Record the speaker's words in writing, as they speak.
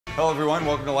Hello everyone,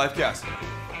 welcome to Lifecast.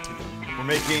 We're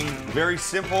making very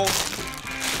simple,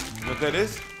 what that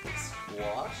is?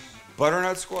 Squash?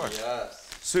 Butternut squash.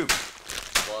 Yes. Soup.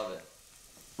 Love it.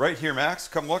 Right here, Max,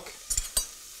 come look.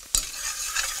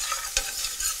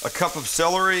 A cup of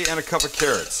celery and a cup of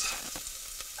carrots.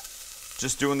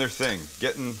 Just doing their thing,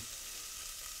 getting,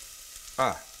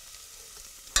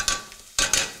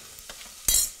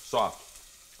 soft.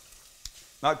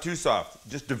 Not too soft,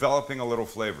 just developing a little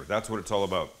flavor. That's what it's all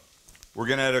about. We're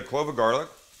gonna add a clove of garlic.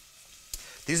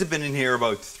 These have been in here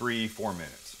about 3-4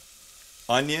 minutes.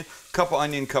 Onion, cup of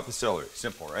onion, cup of celery.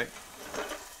 Simple, right?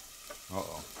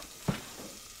 Uh-oh.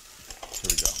 Here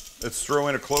we go. Let's throw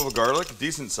in a clove of garlic,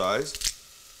 decent size.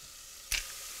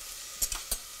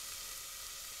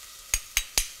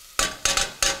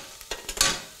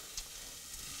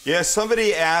 Yeah,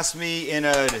 somebody asked me in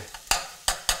a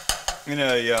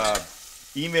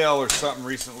email or something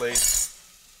recently,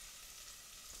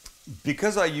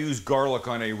 because I use garlic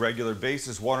on a regular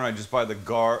basis, why don't I just buy the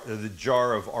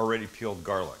jar of already peeled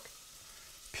garlic?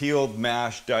 Peeled,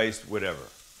 mashed, diced, whatever.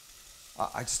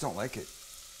 I just don't like it.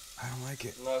 I don't like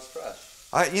it. No, it's fresh.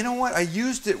 You know what? I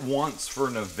used it once for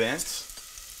an event,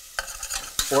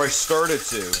 or I started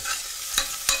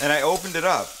to, and I opened it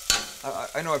up.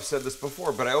 I know I've said this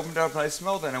before, but I opened it up and I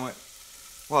smelled it and I went,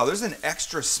 wow, there's an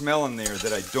extra smell in there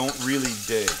that I don't really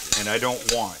dig and I don't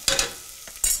want.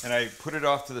 And I put it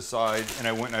off to the side and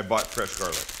I went and I bought fresh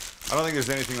garlic. I don't think there's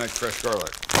anything like fresh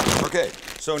garlic. Okay,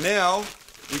 so now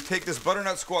we take this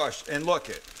butternut squash and look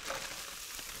it.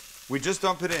 We just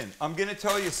dump it in. I'm gonna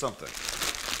tell you something.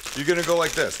 You're gonna go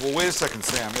like this. Well, wait a second,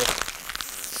 Sam.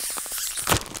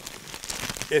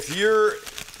 If you're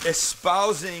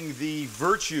espousing the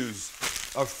virtues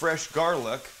of fresh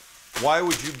garlic, why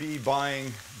would you be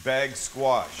buying bagged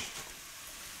squash?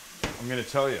 I'm going to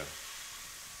tell you.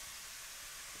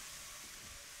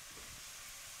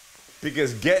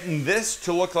 Because getting this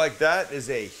to look like that is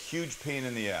a huge pain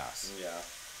in the ass. Yeah.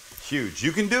 Huge.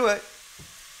 You can do it.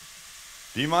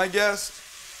 Be my guest.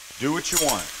 Do what you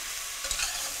want.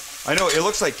 I know, it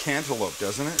looks like cantaloupe,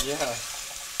 doesn't it? Yeah.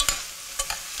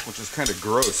 Which is kind of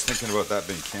gross, thinking about that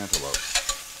being cantaloupe.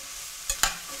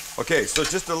 Okay, so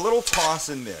just a little toss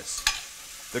in this.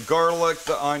 The garlic,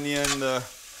 the onion, the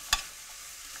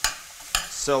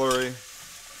celery.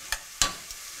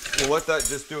 We'll let that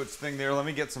just do its thing there. Let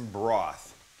me get some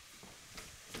broth.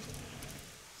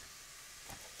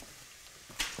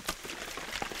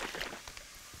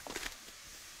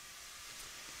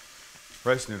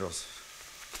 Rice noodles.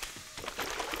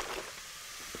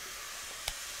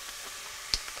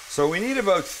 So we need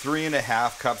about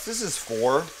 3.5 cups. This is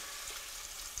 4.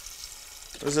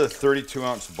 This is a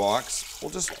 32-ounce box.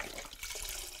 We'll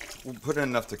put in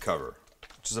enough to cover,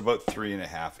 which is about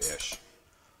 3.5-ish.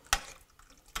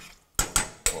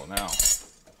 Well,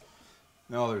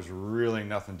 now there's really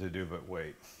nothing to do but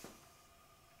wait.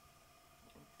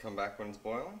 Come back when it's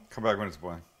boiling? Come back when it's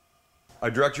boiling. I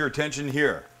direct your attention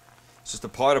here. It's just a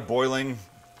pot of boiling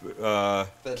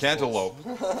cantaloupe.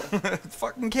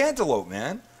 Fucking cantaloupe,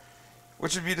 man.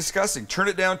 Which would be disgusting. Turn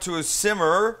it down to a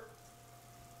simmer.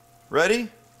 Ready?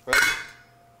 Ready.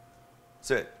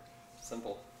 That's it.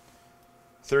 Simple.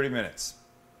 30 30 minutes.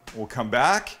 We'll come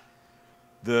back.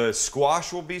 The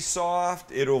squash will be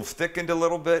soft. It'll thicken a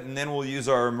little bit, and then we'll use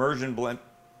our immersion blend.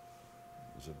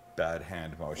 There's a bad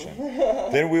hand motion.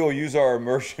 Then we will use our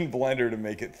immersion blender to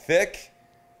make it thick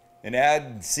and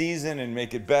add season and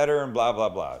make it better and blah, blah,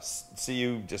 blah. See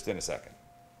you just in a second.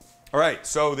 All right,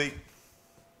 so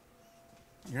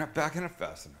you're not backing up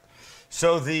fast enough.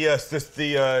 So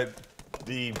the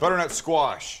butternut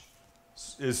squash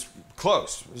is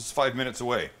close. It's 5 minutes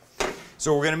away.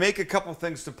 So we're going to make a couple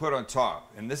things to put on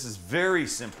top, and this is very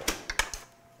simple.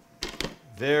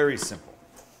 Very simple.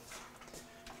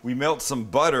 We melt some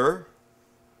butter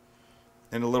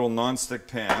in a little nonstick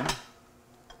pan.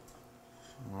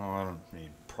 Well, I don't need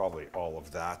probably all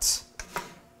of that.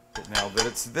 But now that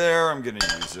it's there, I'm going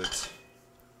to use it.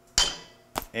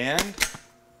 And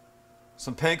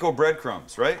some panko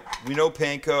breadcrumbs, right? We know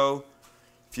panko.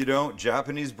 If you don't,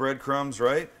 Japanese breadcrumbs,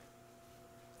 right?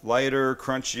 Lighter,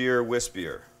 crunchier,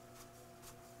 wispier.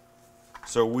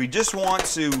 So we just want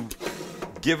to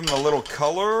give them a little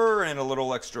color and a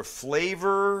little extra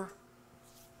flavor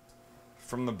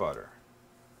from the butter.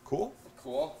 Cool?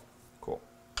 Cool. Cool.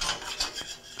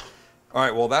 All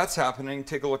right, well that's happening.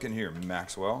 Take a look in here,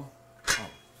 Maxwell.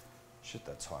 Oh, shit,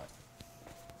 that's hot.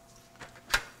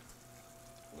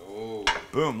 Ooh.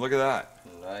 Boom, look at that.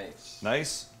 Nice.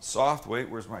 Nice, soft. Wait,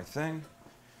 where's my thing?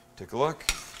 Take a look.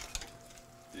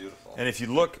 Beautiful. And if you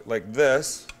look like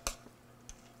this,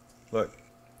 look.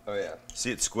 Oh yeah.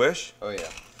 See it squish? Oh yeah.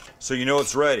 So you know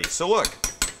it's ready. So look,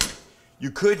 you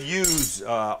could use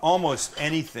almost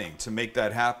anything to make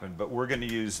that happen, but we're going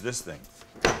to use this thing.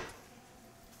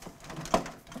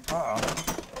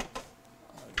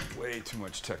 Way too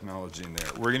much technology in there.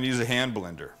 We're going to use a hand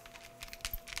blender.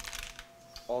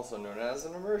 Also known as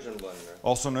an immersion blender.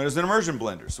 Also known as an immersion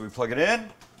blender. So we plug it in.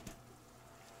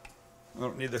 I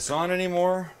don't need this on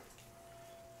anymore.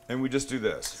 And we just do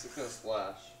this. It's gonna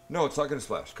splash. No, it's not going to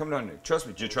splash. Come down here. Trust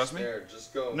me. Do you trust me? Scared.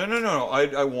 Just go. No.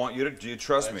 I want you to. Do you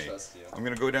trust me? I trust you. I'm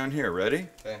going to go down here. Ready?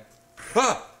 Okay.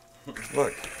 Ha!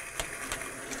 Look.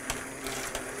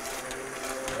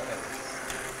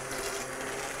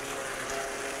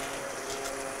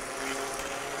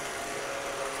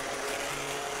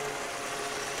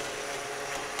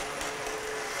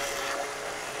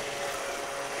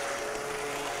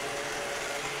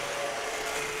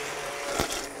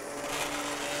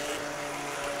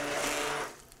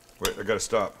 Wait, I gotta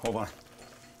stop. Hold on.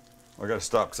 I gotta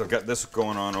stop because I've got this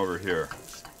going on over here.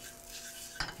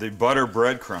 The butter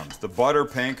breadcrumbs, the butter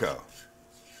panko.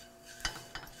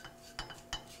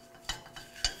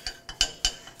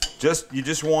 You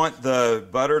just want the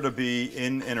butter to be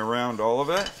in and around all of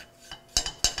it.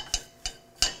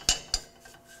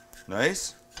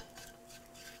 Nice.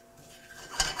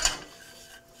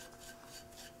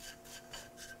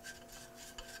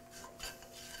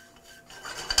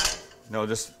 No,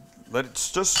 just let it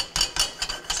just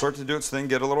start to do its thing,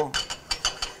 get a little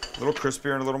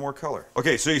crispier and a little more color.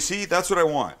 Okay, so you see, that's what I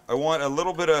want. I want a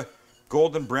little bit of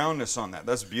golden brownness on that.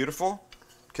 That's beautiful.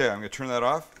 Okay, I'm gonna turn that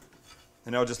off,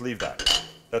 and I'll just leave that.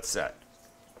 That's set.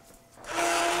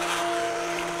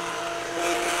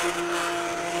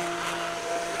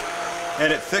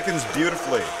 And it thickens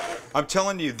beautifully. I'm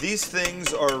telling you, these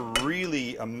things are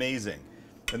really amazing.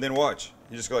 And then watch,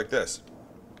 you just go like this.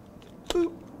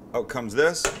 Boop. Out comes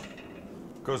this,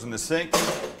 goes in the sink.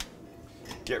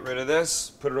 Get rid of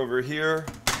this, put it over here.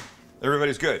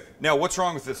 Everybody's good. Now, what's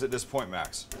wrong with this at this point,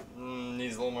 Max?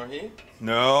 Needs a little more heat?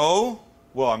 No.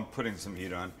 Well, I'm putting some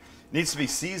heat on. Needs to be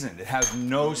seasoned. It has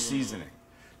no seasoning,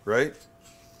 right?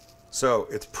 So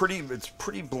it's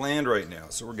pretty bland right now.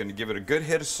 So we're gonna give it a good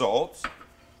hit of salt.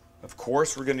 Of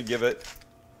course, we're gonna give it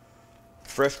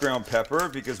fresh ground pepper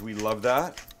because we love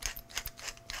that.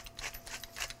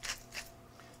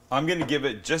 I'm gonna give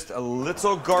it just a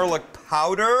little garlic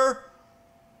powder,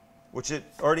 which it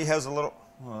already has a little,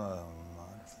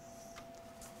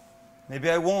 maybe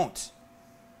I won't.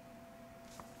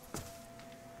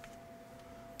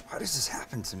 Why does this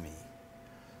happen to me?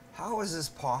 How is this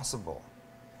possible?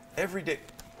 Every day.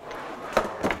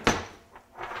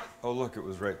 Oh, look, it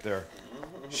was right there.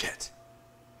 Shit.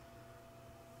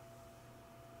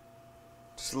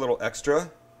 Just a little extra.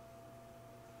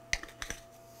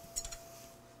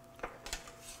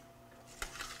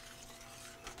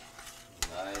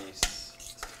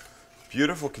 Nice.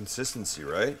 Beautiful consistency,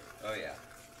 right? Oh, yeah.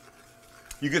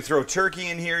 You could throw turkey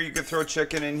in here, you could throw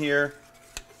chicken in here,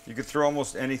 you could throw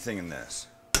almost anything in this.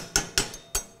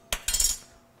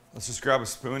 Let's just grab a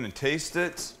spoon and taste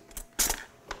it.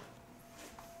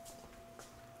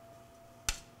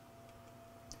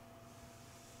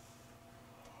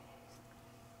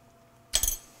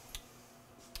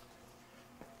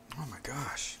 Oh my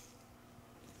gosh.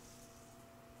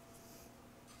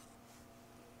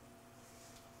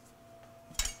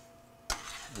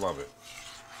 Love it.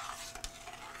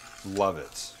 Love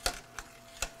it.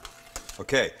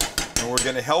 Okay, and we're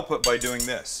going to help it by doing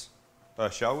this.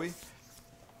 Shall we?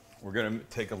 We're going to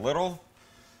take a little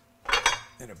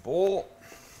in a bowl.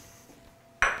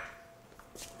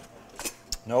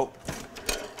 Nope.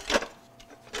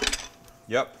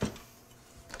 Yep.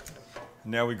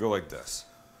 Now we go like this.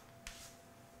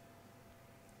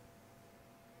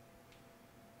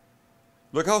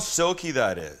 Look how silky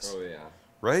that is. Oh, yeah.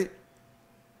 Right?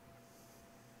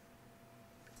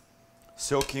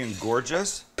 Silky and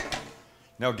gorgeous.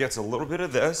 Now it gets a little bit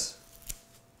of this.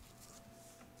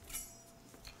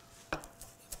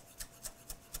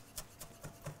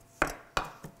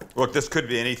 Look, this could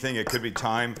be anything. It could be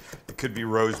thyme, it could be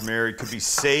rosemary, it could be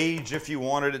sage if you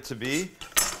wanted it to be.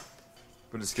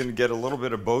 But it's going to get a little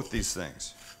bit of both these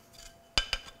things.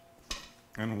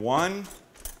 And one.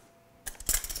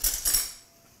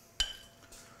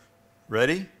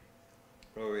 Ready?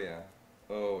 Oh, yeah.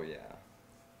 Oh, yeah.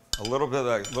 A little bit of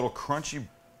that little crunchy.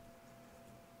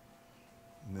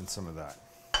 And then some of that.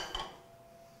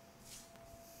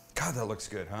 God, that looks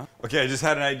good, huh? Okay, I just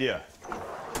had an idea.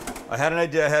 I had an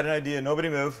idea. Nobody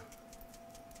move.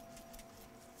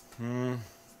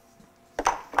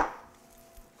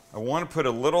 I want to put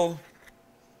a little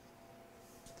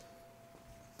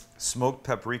smoked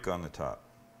paprika on the top.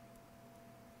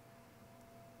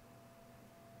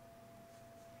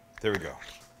 There we go.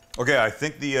 Okay, I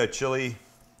think the chili,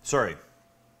 sorry.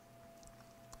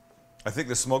 I think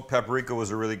the smoked paprika was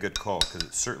a really good call because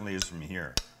it certainly is from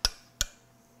here.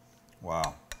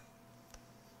 Wow.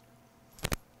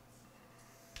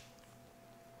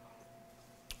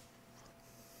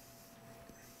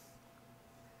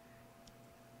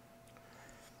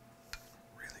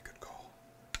 Really good call.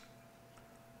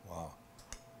 Wow.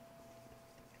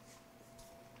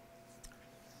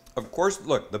 Of course,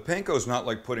 look, the panko is not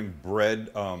like putting bread,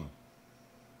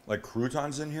 like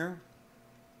croutons in here,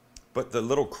 but the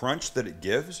little crunch that it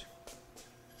gives,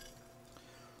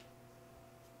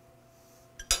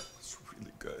 it's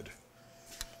really good.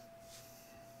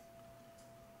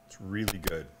 It's really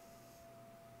good.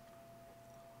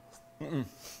 I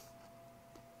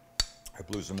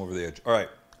blew some over the edge. All right.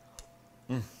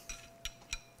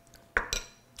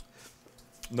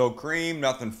 No cream,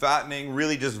 nothing fattening,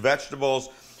 really just vegetables,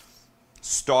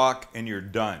 stock, and you're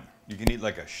done. You can eat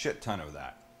like a shit ton of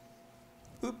that.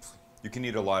 Oops. You can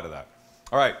eat a lot of that.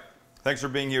 All right. Thanks for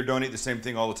being here. Don't eat the same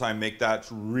thing all the time. Make that.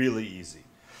 It's really easy.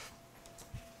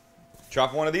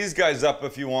 Chop one of these guys up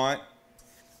if you want,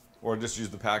 or just use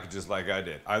the packages like I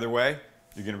did. Either way,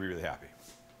 you're going to be really happy.